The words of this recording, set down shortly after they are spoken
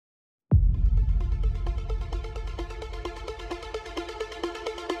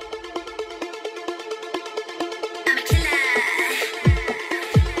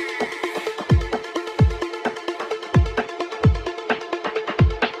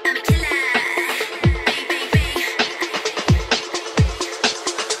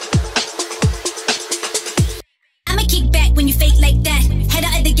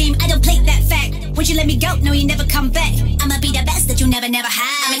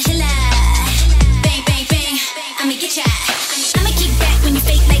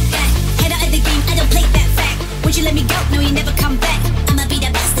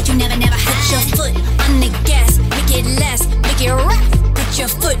your foot on the gas, make it less, make it rock. Put your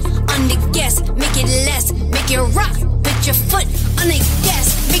foot on the gas, make it less, make it rock. Put your foot on the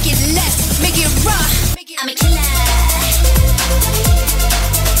gas, make it less, make it rock. I'm a killer.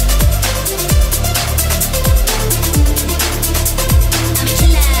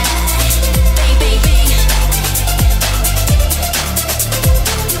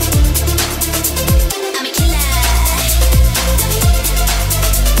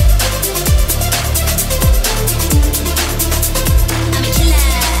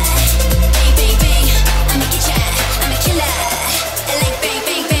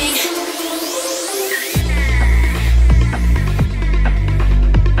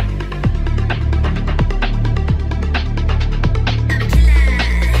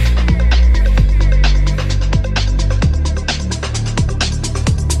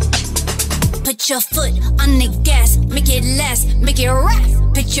 Put your foot on the gas, make it less, make it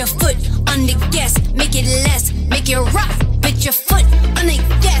rock. Put your foot on the gas, make it less, make it rock. Put your foot on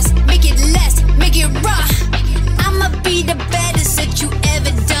the